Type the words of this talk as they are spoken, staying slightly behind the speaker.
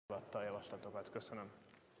adta a javaslatokat. Köszönöm.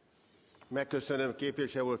 Megköszönöm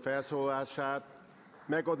képviselő úr felszólalását.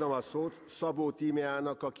 Megadom a szót Szabó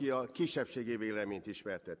Tímeának, aki a kisebbségi véleményt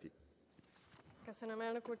ismerteti. Köszönöm,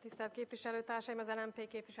 elnök úr, tisztelt képviselőtársaim! Az LMP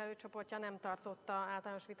képviselőcsoportja nem tartotta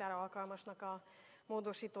általános vitára alkalmasnak a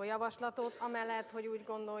módosító javaslatot, amellett, hogy úgy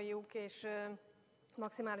gondoljuk, és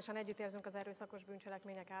maximálisan együttérzünk az erőszakos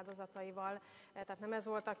bűncselekmények áldozataival. Tehát nem ez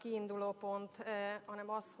volt a kiinduló pont, hanem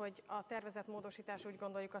az, hogy a tervezett módosítás úgy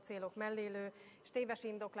gondoljuk a célok mellélő, és téves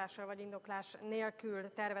indoklással vagy indoklás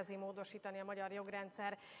nélkül tervezi módosítani a magyar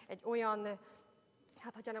jogrendszer egy olyan,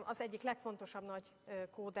 hanem az egyik legfontosabb nagy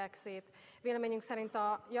kódexét. Véleményünk szerint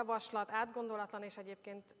a javaslat átgondolatlan, és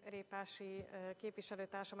egyébként Répássy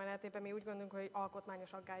képviselőtársam ellentétben mi úgy gondolunk, hogy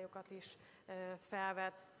alkotmányos aggályokat is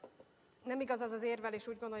felvet. Nem igaz az az érvelés,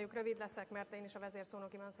 úgy gondoljuk, rövid leszek, mert én is a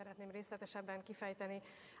vezérszónokiban szeretném részletesebben kifejteni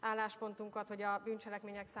álláspontunkat, hogy a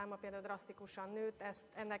bűncselekmények száma például drasztikusan nőtt,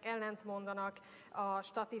 ennek ellentmondanak a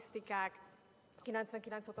statisztikák.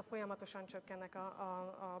 99 óta folyamatosan csökkennek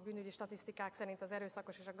a bűnügyi statisztikák szerint az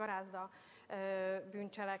erőszakos és a garázda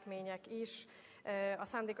bűncselekmények is. A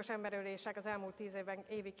szándékos emberölések az elmúlt 10 évben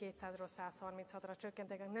évi 200-ról 136-ra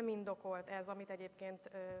csökkentek. Nem indokolt ez, amit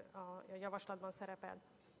egyébként a javaslatban szerepel.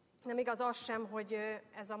 Nem igaz az sem, hogy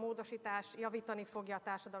ez a módosítás javítani fogja a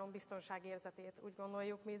társadalom biztonságérzetét, úgy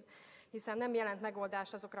gondoljuk mi, hiszen nem jelent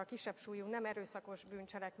megoldást azokra a kisebb súlyú, nem erőszakos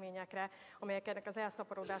bűncselekményekre, amelyeknek az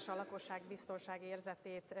elszaporodása a lakosság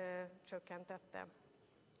biztonságérzetét csökkentette,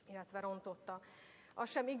 illetve rontotta. Az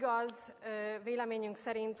sem igaz véleményünk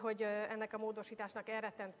szerint, hogy ennek a módosításnak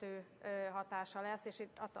elrettentő hatása lesz, és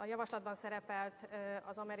itt a javaslatban szerepelt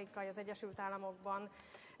az amerikai, az Egyesült Államokban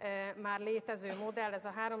már létező modell, ez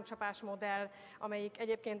a háromcsapás modell, amelyik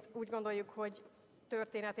egyébként úgy gondoljuk, hogy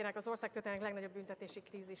az ország történetének legnagyobb büntetési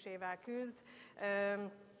krízisével küzd.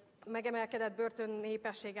 Megemelkedett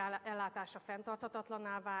börtönnépesség ellátása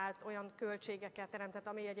fenntarthatatlanná vált, olyan költségeket teremtett,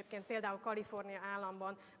 ami egyébként például Kalifornia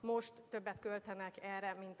államban most többet költenek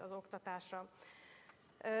erre, mint az oktatásra.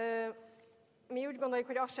 Mi úgy gondoljuk,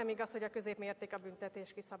 hogy az sem igaz, hogy a középmérték a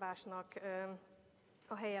büntetés kiszabásnak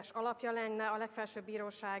a helyes alapja lenne. A legfelsőbb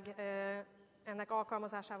bíróság ennek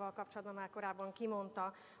alkalmazásával kapcsolatban már korábban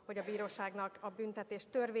kimondta, hogy a bíróságnak a büntetés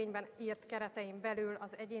törvényben írt keretein belül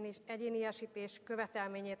az egyéniesítés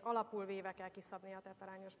követelményét alapul véve kell kiszabni a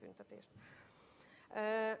tettarányos büntetést.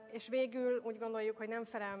 És végül úgy gondoljuk, hogy nem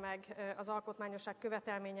felel meg az alkotmányosság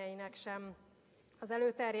követelményeinek sem az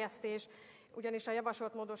előterjesztés, ugyanis a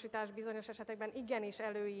javasolt módosítás bizonyos esetekben igenis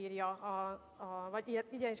előírja, vagy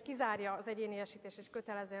igenis kizárja az egyéniesítést, és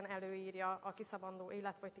kötelezően előírja a kiszabandó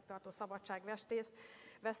életfogytig tartó szabadságvesztést,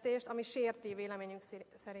 ami sérti véleményünk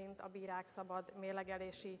szerint a bírák szabad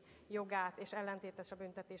mérlegelési jogát, és ellentétes a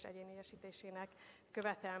büntetés egyéniesítésének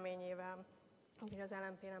követelményével. Úgyhogy az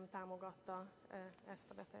LMP nem támogatta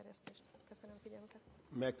ezt a beterjesztést. Köszönöm figyelmüket.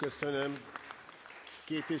 Megköszönöm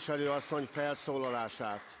képviselő asszony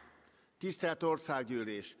felszólalását. Tisztelt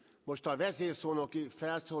Országgyűlés! Most a vezérszónoki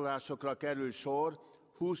felszólalásokra kerül sor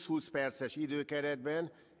 20-20 perces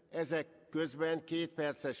időkeretben, ezek közben 2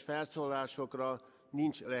 perces felszólalásokra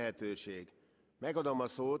nincs lehetőség. Megadom a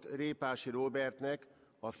szót Répássy Róbertnek,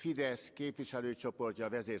 a Fidesz képviselőcsoportja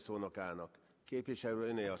vezérszónokának. Képviselő,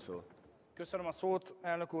 öné a szó. Köszönöm a szót,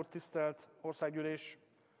 elnök úr, tisztelt Országgyűlés!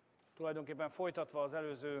 Tulajdonképpen folytatva az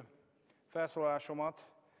előző felszólalásomat,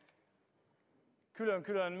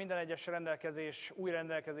 külön-külön minden egyes rendelkezés, új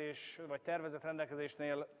rendelkezés vagy tervezett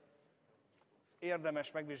rendelkezésnél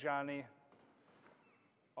érdemes megvizsgálni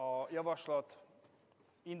a javaslat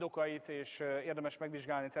indokait, és érdemes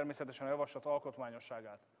megvizsgálni természetesen a javaslat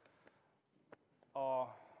alkotmányosságát. A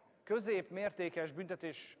középmértékes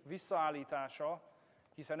büntetés visszaállítása,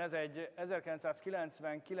 hiszen ez egy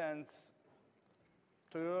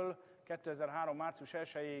 1999-től 2003. március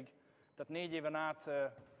 1-ig, tehát 4 éven át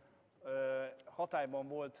hatályban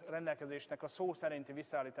volt rendelkezésnek a szó szerinti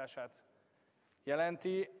visszaállítását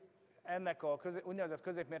jelenti. Ennek a úgynevezett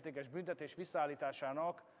középmértékes büntetés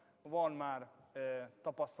visszaállításának van már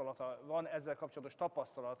tapasztalata, van ezzel kapcsolatos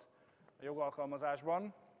tapasztalat a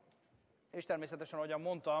jogalkalmazásban, és természetesen, ahogyan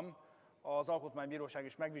mondtam, az Alkotmánybíróság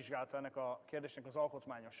is megvizsgálta ennek a kérdésnek az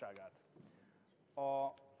alkotmányosságát. A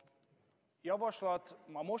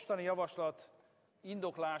mostani javaslat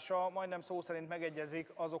indoklása majdnem szó szerint megegyezik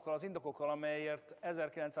azokkal az indokokkal, amelyért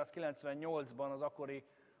 1998-ban az akkori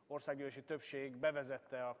országgyűlési többség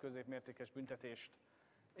bevezette a középmértékes büntetést,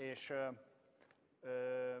 és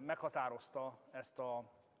meghatározta ezt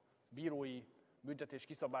a bírói büntetés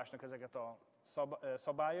kiszabásnak ezeket a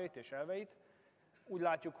szabályait és elveit. Úgy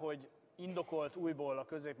látjuk, hogy indokolt újból a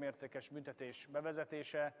középmértékes büntetés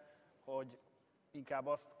bevezetése, hogy inkább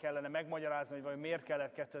azt kellene megmagyarázni, hogy vajon miért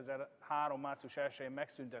kellett 2003. március 1-én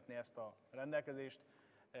megszüntetni ezt a rendelkezést.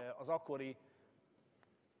 Az akkori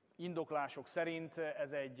indoklások szerint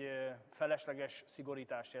ez egy felesleges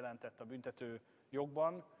szigorítást jelentett a büntető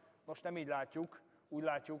jogban. Most nem így látjuk, úgy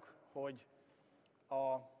látjuk, hogy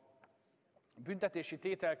a büntetési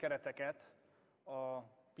tételkereteket a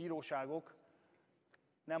bíróságok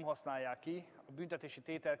nem használják ki. A büntetési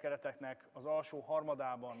tételkereteknek az alsó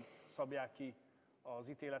harmadában szabják ki az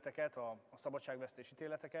ítéleteket, a szabadságvesztés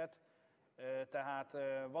ítéleteket, tehát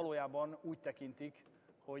valójában úgy tekintik,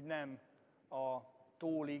 hogy nem a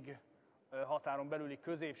tólig határon belüli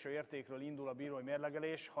középső értékről indul a bírói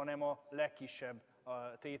mérlegelés, hanem a legkisebb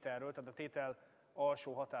tételről, tehát a tétel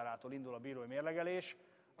alsó határától indul a bírói mérlegelés.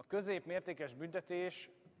 A középmértékes büntetés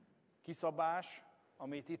kiszabás,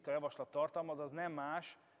 amit itt a javaslat tartalmaz, az nem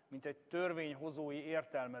más, mint egy törvényhozói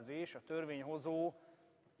értelmezés. A törvényhozó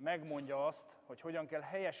megmondja azt, hogy hogyan kell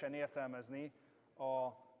helyesen értelmezni a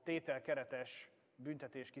tételkeretes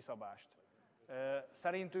büntetés kiszabást.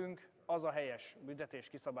 Szerintünk az a helyes büntetés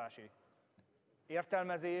kiszabási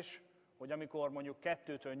értelmezés, hogy amikor mondjuk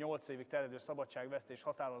 2-től 8 évig terjedő szabadságvesztés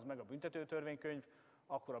határoz meg a büntetőtörvénykönyv,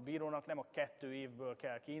 akkor a bírónak nem a 2 évből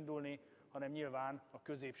kell kiindulni, hanem nyilván a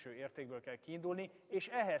középső értékből kell kiindulni, és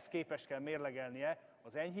ehhez képest kell mérlegelnie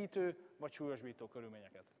az enyhítő vagy súlyosbító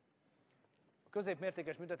körülményeket. A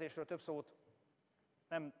középmértékes büntetésről több szót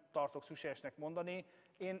nem tartok szükségesnek mondani.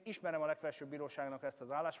 Én ismerem a legfelsőbb bíróságnak ezt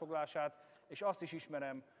az állásfoglalását, és azt is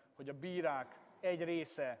ismerem, hogy a bírák egy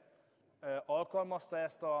része alkalmazta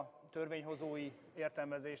ezt a törvényhozói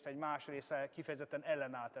értelmezést, egy más része kifejezetten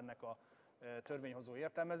ellenállt ennek a törvényhozói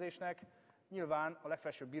értelmezésnek. Nyilván a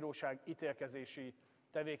legfelsőbb bíróság ítélkezési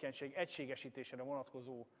tevékenység egységesítésére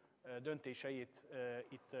vonatkozó döntéseit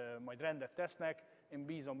itt majd rendet tesznek. Én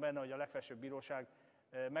bízom benne, hogy a legfelsőbb bíróság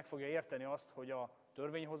meg fogja érteni azt, hogy a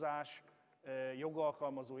törvényhozás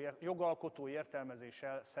jogalkotó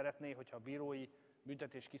értelmezéssel szeretné, hogyha a bírói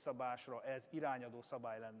büntetés kiszabásra ez irányadó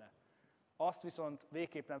szabály lenne. Azt viszont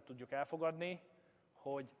végképp nem tudjuk elfogadni,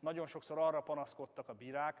 hogy nagyon sokszor arra panaszkodtak a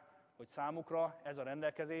bírák, hogy számukra ez a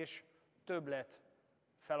rendelkezés többlet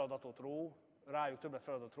feladatot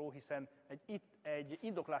ró, hiszen egy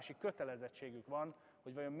indoklási kötelezettségük van,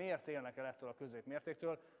 hogy vajon miért élnek el ettől a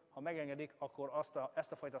középmértéktől. Ha megengedik, akkor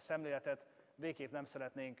ezt a fajta szemléletet végképp nem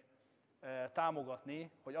szeretnénk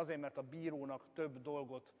támogatni, hogy azért, mert a bírónak több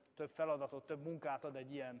dolgot, több feladatot, több munkát ad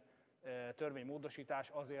egy ilyen törvénymódosítás,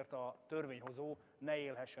 azért a törvényhozó ne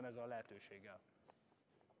élhessen ezzel a lehetőséggel.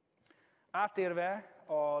 Áttérve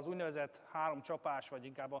az úgynevezett 3 csapás, vagy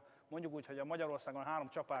inkább mondjuk úgy, hogy a Magyarországon 3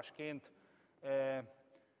 csapásként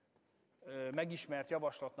megismert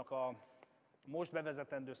javaslatnak a most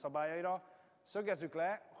bevezetendő szabályaira, szögezzük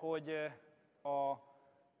le, hogy az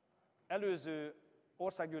előző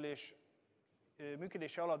Országgyűlés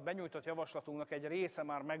működése alatt benyújtott javaslatunknak egy része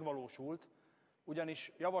már megvalósult,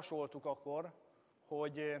 ugyanis javasoltuk akkor,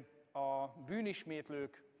 hogy a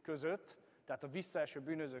bűnismétlők között, tehát a visszaeső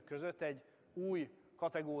bűnözők között egy új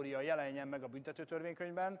kategória jelenjen meg a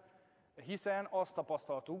büntetőtörvénykönyvben, hiszen azt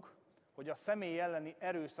tapasztaltuk, hogy a személy elleni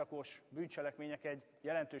erőszakos bűncselekmények egy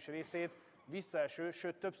jelentős részét visszaeső,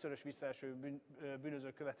 sőt többszörös visszaeső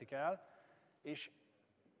bűnözők követik el, és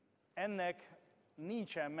ennek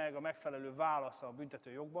nincsen meg a megfelelő válasza a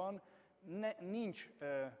büntetőjogban, nincs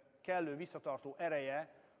kellő visszatartó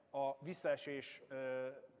ereje a visszaesés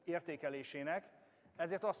értékelésének,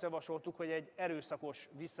 ezért azt javasoltuk, hogy egy erőszakos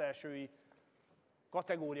visszaesői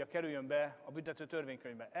kategória kerüljön be a büntető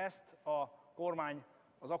törvénykönyvbe. Ezt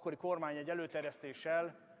az akkori kormány egy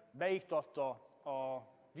előterjesztéssel beiktatta a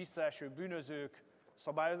visszaeső bűnözők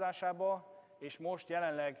szabályozásába, és most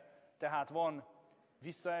jelenleg tehát van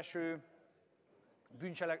visszaeső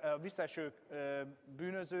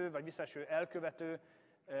bűnöző, vagy visszaeső elkövető,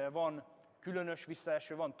 van különös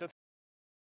visszaeső, van